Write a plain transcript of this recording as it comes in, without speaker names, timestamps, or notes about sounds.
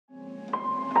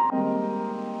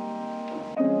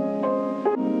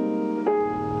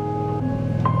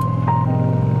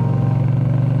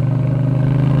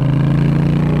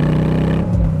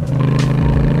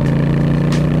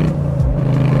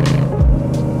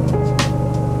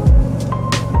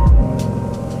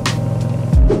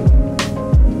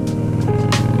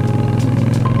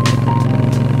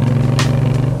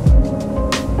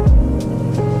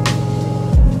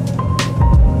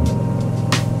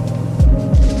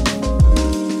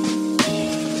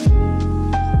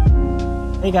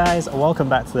Hey guys, welcome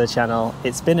back to the channel.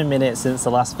 It's been a minute since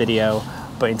the last video,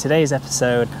 but in today's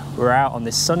episode we're out on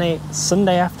this sunny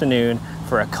Sunday afternoon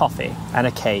for a coffee and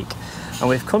a cake. And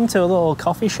we've come to a little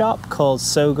coffee shop called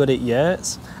So Good at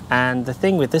Yurts. And the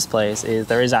thing with this place is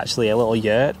there is actually a little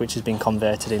yurt which has been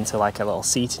converted into like a little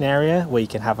seating area where you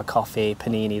can have a coffee,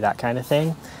 panini, that kind of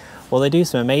thing. Well, they do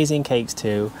some amazing cakes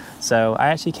too. So I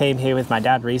actually came here with my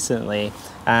dad recently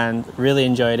and really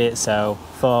enjoyed it. So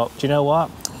thought, do you know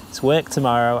what? It's work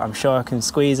tomorrow. I'm sure I can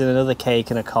squeeze in another cake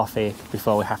and a coffee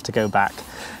before we have to go back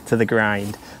to the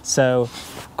grind. So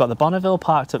I've got the Bonneville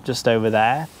parked up just over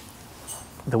there.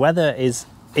 The weather is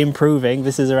improving.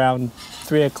 This is around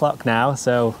 3 o'clock now,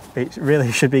 so it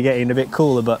really should be getting a bit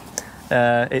cooler, but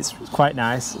it's quite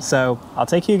nice. So I'll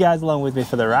take you guys along with me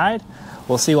for the ride.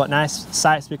 We'll see what nice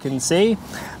sights we can see.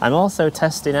 I'm also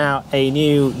testing out a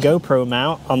new GoPro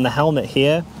mount on the helmet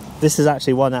here. This is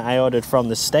actually one that I ordered from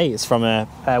the States from a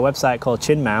website called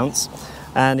Chin Mounts,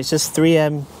 and it's just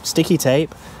 3M sticky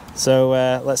tape. So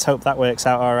let's hope that works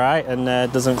out all right and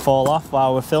doesn't fall off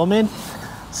while we're filming.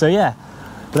 So yeah,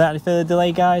 without any further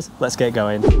delay guys, let's get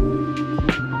going.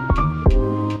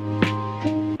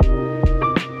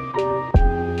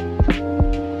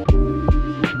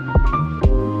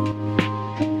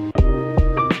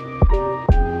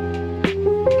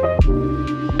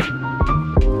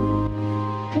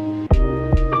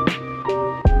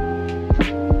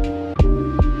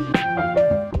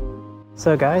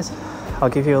 So guys,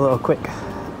 I'll give you a little quick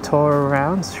tour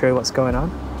around, show you what's going on.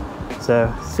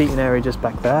 So seating area just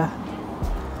back there.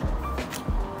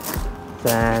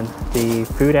 Then the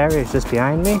food area is just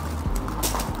behind me.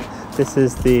 This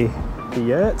is the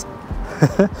yurt.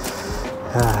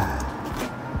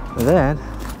 And then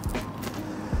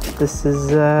this is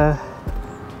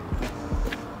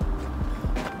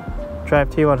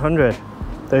Triumph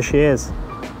T100. There she is.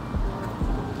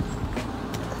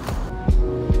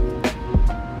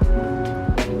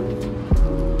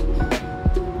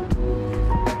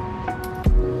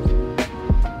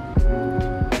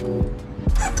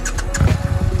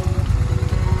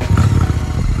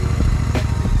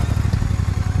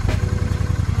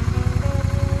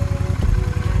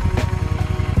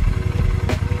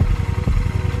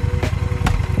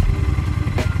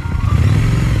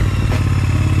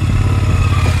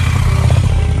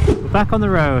 Back on the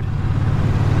road.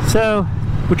 So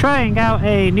we're trying out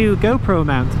a new GoPro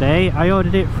mount today. I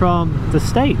ordered it from the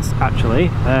States actually.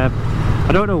 I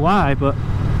don't know why, but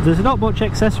there's not much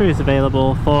accessories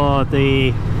available for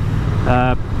the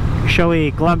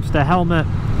showy Glamster helmet,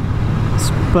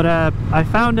 but I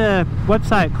found a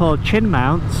website called Chin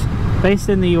Mounts based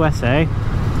in the USA,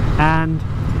 and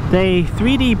they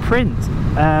 3D print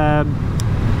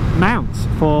mounts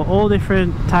for all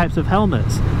different types of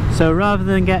helmets. So rather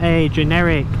than get a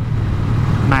generic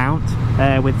mount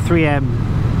with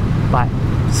 3M like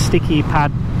sticky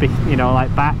pad, you know,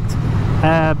 like backed,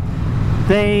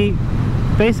 they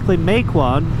basically make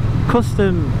one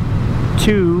custom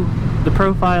to the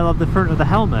profile of the front of the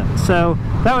helmet. So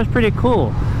that was pretty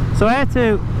cool. So I had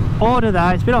to order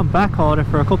that. It's been on back order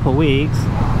for a couple of weeks.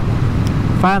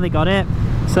 Finally got it.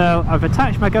 So I've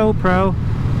attached my GoPro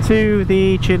to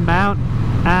the chin mount,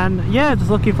 and yeah,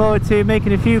 just looking forward to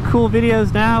making a few cool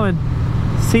videos now and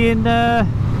seeing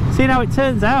how it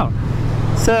turns out.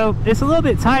 So it's a little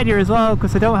bit tidier as well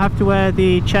because I don't have to wear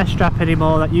the chest strap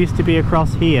anymore that used to be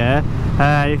across here.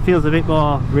 It feels a bit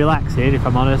more relaxing, if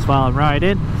I'm honest, while I'm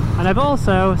riding. And I've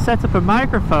also set up a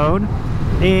microphone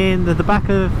in the back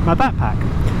of my backpack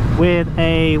with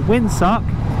a windsock,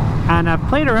 and I've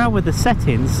played around with the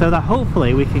settings so that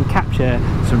hopefully we can capture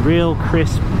some real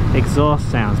crisp exhaust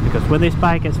sounds, because when this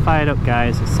bike gets fired up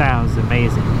guys, it sounds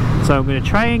amazing. So I'm going to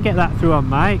try and get that through on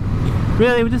mic.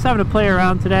 Really, we're just having a play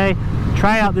around today,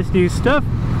 try out this new stuff,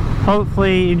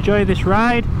 hopefully enjoy this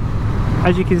ride.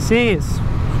 As you can see, it's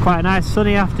quite a nice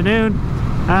sunny afternoon,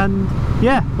 and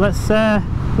yeah, let's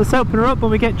open her up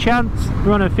when we get a chance.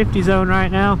 We're on a 50 zone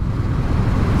right now.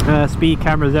 Speed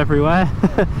cameras everywhere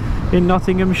in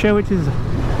Nottinghamshire, which is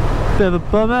a bit of a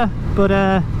bummer, but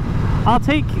I'll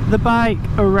take the bike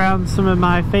around some of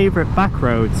my favourite back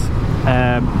roads.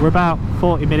 We're about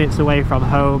 40 minutes away from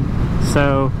home,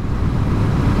 so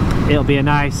it'll be a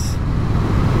nice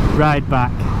ride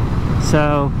back.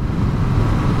 So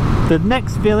the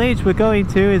next village we're going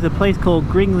to is a place called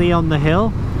Gringley on the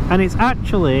Hill, and it's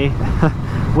actually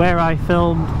where I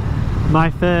filmed my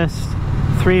first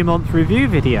 3-month review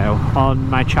video on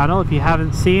my channel. If you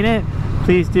haven't seen it,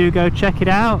 please do go check it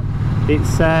out.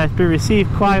 It's been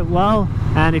received quite well,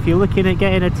 and if you're looking at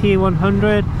getting a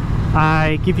T100,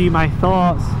 I give you my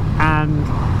thoughts and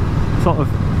sort of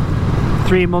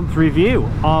 3-month review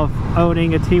of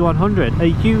owning a T100, a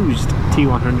used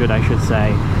T100 I should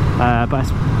say, but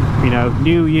you know,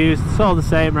 new, used, it's all the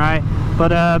same, right?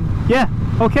 But yeah,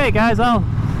 okay guys, I'll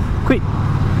quit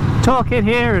talking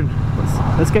here and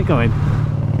let's get going.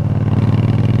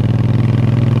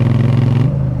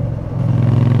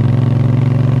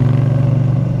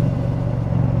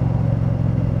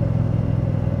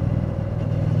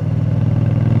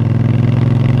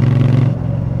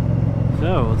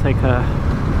 So we'll take a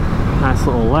nice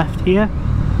little left here.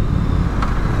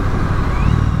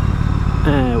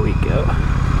 There we go.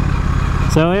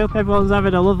 So I hope everyone's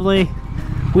having a lovely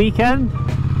weekend.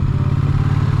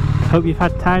 Hope you've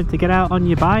had time to get out on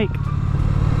your bike.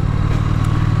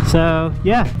 So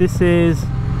yeah, this is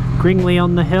Gringley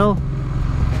on the Hill.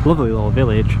 Lovely little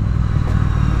village.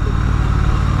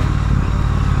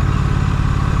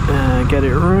 Get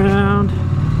it around.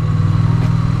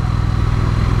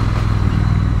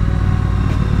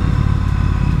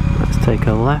 Let's take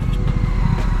a left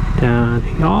down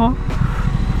here.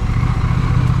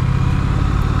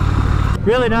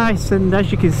 Really nice, and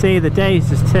as you can see the day is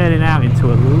just turning out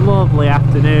into a lovely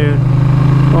afternoon.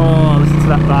 Oh, listen to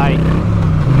that bike.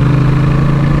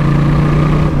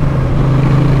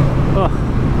 Oh,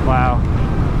 wow.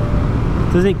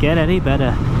 Does it get any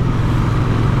better?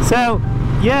 So,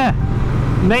 yeah,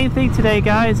 main thing today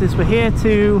guys is we're here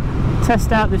to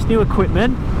test out this new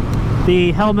equipment,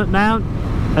 the helmet mount,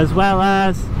 as well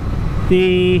as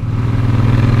the...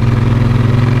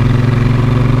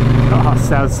 Oh,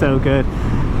 sounds so good.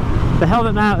 The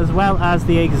helmet mount as well as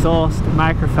the exhaust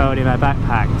microphone in my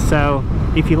backpack. So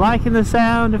if you're liking the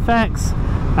sound effects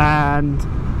and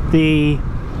the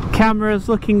camera's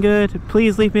looking good,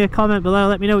 please leave me a comment below,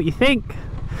 let me know what you think.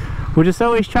 We're just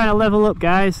always trying to level up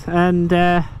guys, and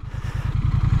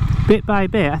bit by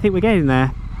bit I think we're getting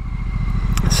there.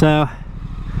 So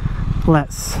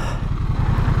let's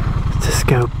just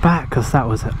go back because that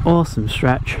was an awesome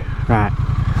stretch. Right,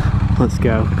 let's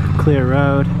go. Clear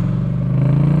road.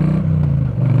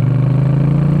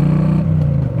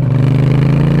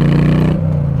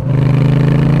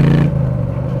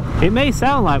 It may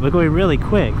sound like we're going really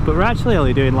quick, but we're actually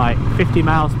only doing like 50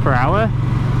 miles per hour.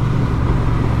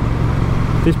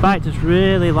 This bike just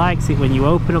really likes it when you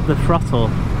open up the throttle.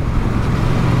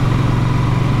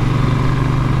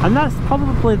 And that's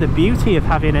probably the beauty of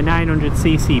having a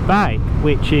 900cc bike,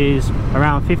 which is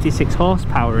around 56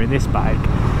 horsepower in this bike,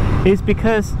 is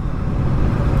because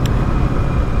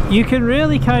you can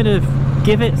really kind of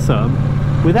give it some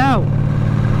without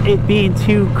it being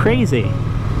too crazy.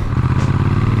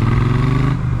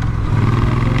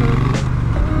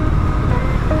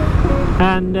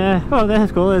 And oh,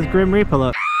 there's cool, there's Grim Reaper,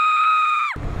 look.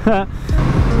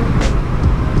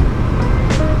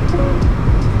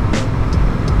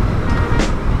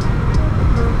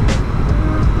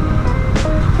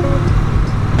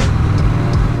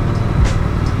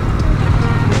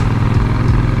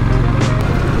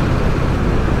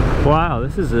 Wow,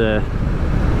 this is a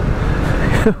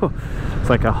it's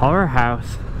like a horror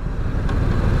house.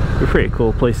 A pretty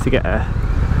cool place to get a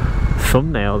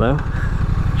thumbnail though.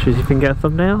 Should you even get a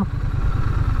thumbnail?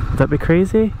 Would that be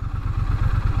crazy?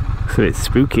 Looks a bit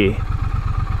spooky.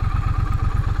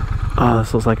 Oh,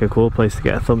 this looks like a cool place to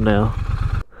get a thumbnail.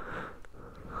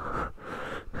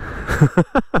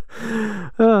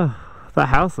 Oh, that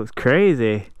house looks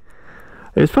crazy.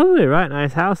 It was probably a right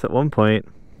nice house at one point.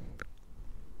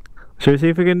 Should we see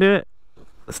if we can do it?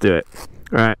 Let's do it.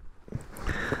 Right.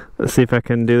 Let's see if I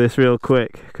can do this real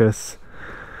quick, because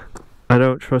I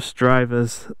don't trust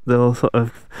drivers. They'll sort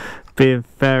of be in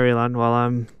fairyland while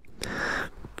I'm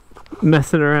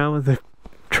messing around with the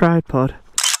tripod.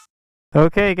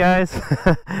 Okay guys,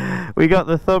 we got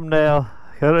the thumbnail.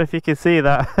 I don't know if you can see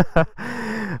that.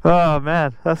 Oh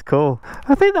man, that's cool.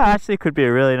 I think that actually could be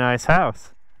a really nice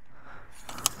house.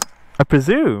 I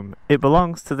presume it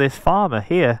belongs to this farmer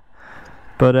here.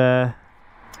 But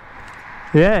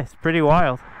yeah, it's pretty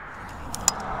wild.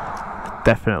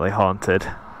 Definitely haunted.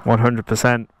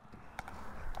 100%. And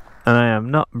I am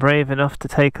not brave enough to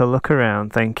take a look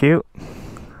around, thank you.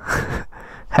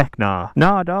 Heck nah.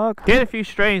 Nah, dog. Get a few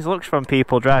strange looks from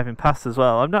people driving past as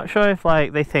well. I'm not sure if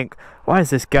like they think, why is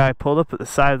this guy pulled up at the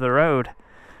side of the road?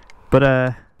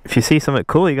 But if you see something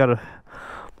cool, you gotta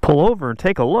pull over and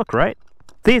take a look, right?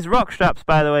 These rock straps,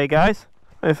 by the way, guys,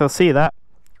 if I'll see that.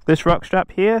 This rock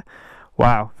strap here,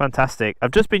 wow, fantastic.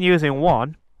 I've just been using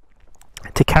one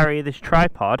to carry this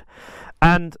tripod,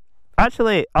 and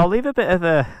actually I'll leave a bit of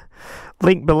a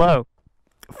link below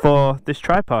for this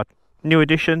tripod. New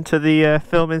addition to the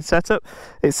filming setup.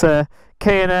 It's a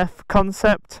K&F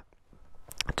concept,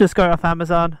 just got it off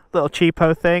Amazon, little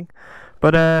cheapo thing,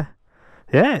 But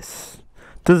yes,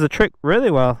 does the trick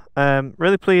really well.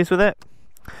 Really pleased with it.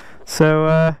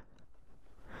 So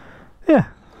yeah,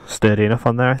 sturdy enough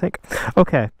on there, I think.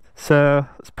 Okay, so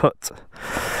let's put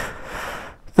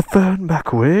the phone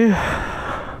back away.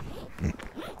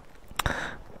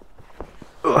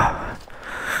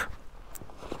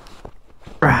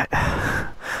 Right.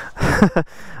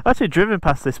 I've actually driven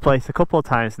past this place a couple of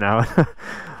times now.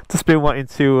 Just been wanting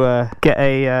to get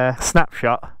a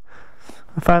snapshot.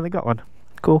 I finally got one.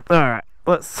 Cool. Alright,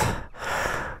 let's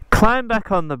climb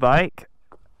back on the bike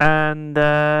and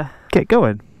get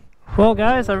going. Well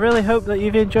guys, I really hope that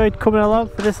you've enjoyed coming along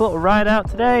for this little ride out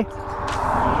today.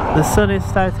 The sun is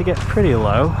starting to get pretty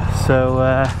low, so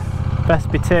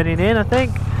best be turning in, I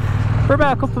think. We're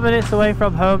about a couple of minutes away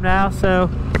from home now, so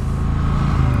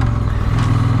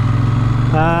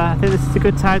I think this is a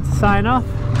good time to sign off.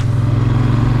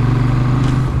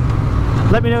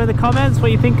 Let me know in the comments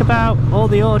what you think about all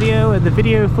the audio and the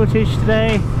video footage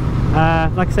today.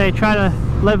 Like I say, try to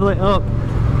level it up,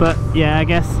 but yeah, I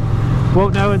guess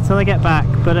won't know until I get back.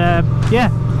 But yeah,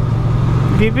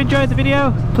 if you've enjoyed the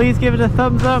video, please give it a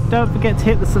thumbs up. Don't forget to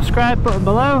hit the subscribe button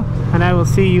below, and I will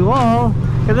see you all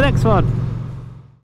in the next one.